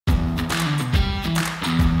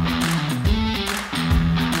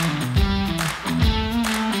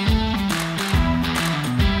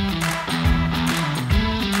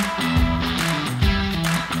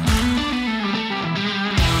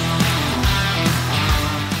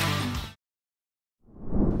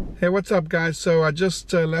Hey, what's up guys? So I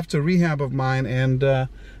just left a rehab of mine, and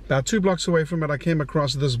about 2 blocks away from it I came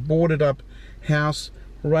across this boarded up house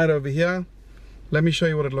right over here. Let me show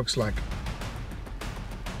you what it looks like.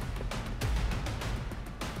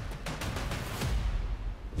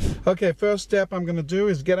 Okay, first step I'm going to do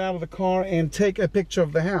is get out of the car and take a picture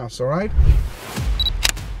of the house, all right?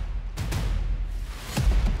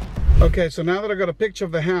 Okay, so now that I got a picture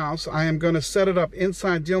of the house, I am going to set it up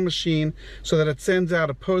inside Deal Machine so that it sends out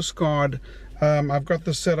a postcard. I've got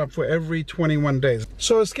this set up for every 21 days.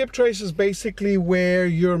 So a skip trace is basically where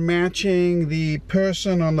you're matching the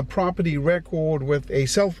person on the property record with a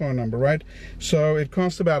cell phone number, right? So it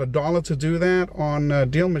costs about $1 to do that on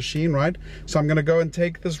Deal Machine, right? So I'm going to go and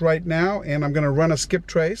take this right now, and I'm going to run a skip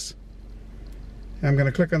trace. I'm going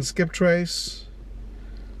to click on skip trace,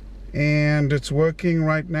 and it's working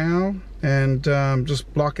right now, and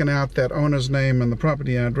just blocking out that owner's name and the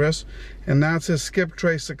property address. And now it says skip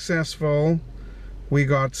trace successful. We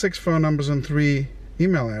got 6 phone numbers and 3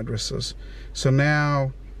 email addresses. So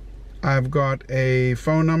now I've got a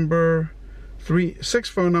phone number, 6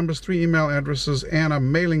 phone numbers, 3 email addresses, and a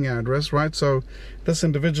mailing address, right? So this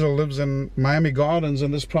individual lives in Miami Gardens,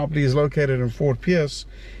 and this property is located in Fort Pierce.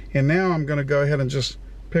 And now I'm going to go ahead and just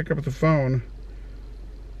pick up the phone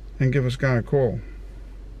and give this guy a call.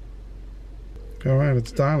 All right,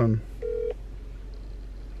 it's dialing.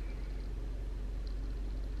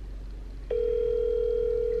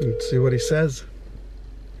 Let's see what he says.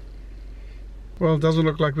 Well, it doesn't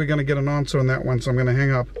look like we're going to get an answer on that one, so I'm going to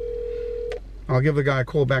hang up. I'll give the guy a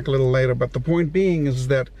call back a little later, but the point being is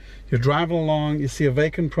that you're driving along, you see a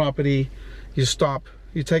vacant property, you stop,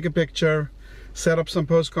 you take a picture, set up some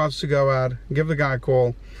postcards to go out, give the guy a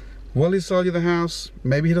call. Will he sell you the house?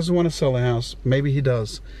 Maybe he doesn't want to sell the house. Maybe he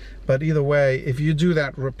does. But either way, if you do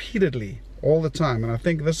that repeatedly, all the time, and I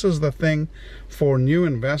think this is the thing for new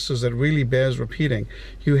investors that really bears repeating,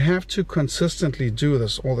 you have to consistently do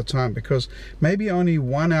this all the time, because maybe only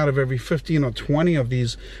 1 out of every 15 or 20 of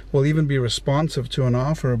these will even be responsive to an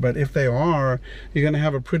offer. But if they are, you're going to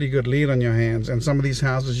have a pretty good lead on your hands, and some of these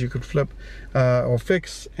houses you could flip or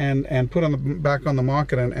fix and put on the back on the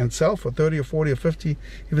market and sell for 30 or 40 or 50,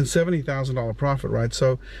 even $70,000 profit, right?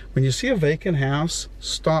 So when you see a vacant house,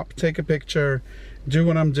 stop, take a picture, do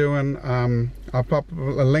what I'm doing. I'll pop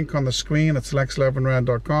a link on the screen. It's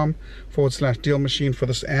levinrad.com/deal machine for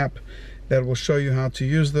this app that will show you how to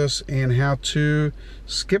use this and how to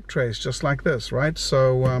skip trace just like this, right?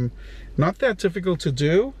 So not that difficult to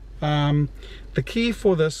do. The key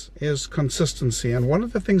for this is consistency, and one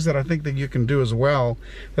of the things that I think that you can do as well,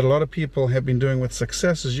 that a lot of people have been doing with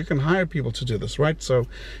success, is you can hire people to do this, right? So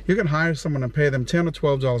you can hire someone and pay them $10 or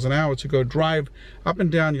 $12 an hour to go drive up and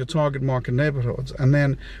down your target market neighborhoods, and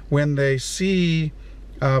then when they see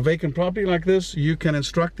vacant property like this, you can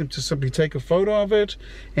instruct them to simply take a photo of it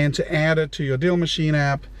and to add it to your Deal Machine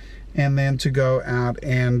app, and then to go out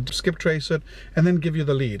and skip trace it and then give you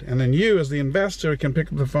the lead. And then you as the investor can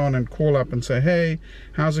pick up the phone and call up and say, hey,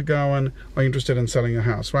 how's it going? Are you interested in selling your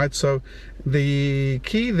house, right? So the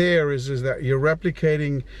key there is that you're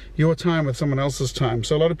replicating your time with someone else's time.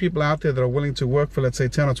 So a lot of people out there that are willing to work for, let's say,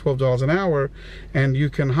 $10 or $12 an hour, and you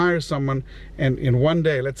can hire someone, and in one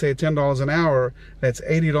day, let's say $10 an hour, that's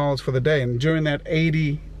 $80 for the day. And during that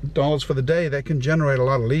 $80 for the day, that can generate a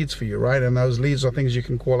lot of leads for you, right? And those leads are things you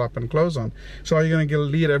can call up and close on. So are you going to get a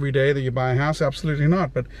lead every day that you buy a house? Absolutely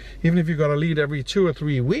not. But even if you got a lead every 2 or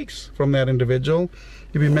 3 weeks from that individual,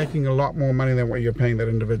 you'll be making a lot more money than what you're paying that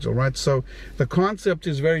individual, right? So the concept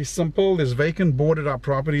is very simple. There's vacant boarded up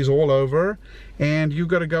properties all over, and you've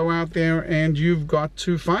got to go out there and you've got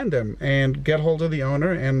to find them and get hold of the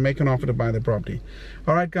owner and make an offer to buy the property.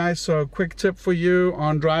 All right guys, so quick tip for you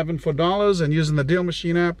on driving for dollars and using the Deal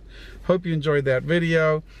Machine app. Hope you enjoyed that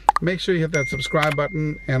video. Make sure you hit that subscribe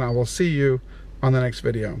button, and I will see you on the next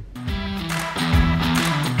video.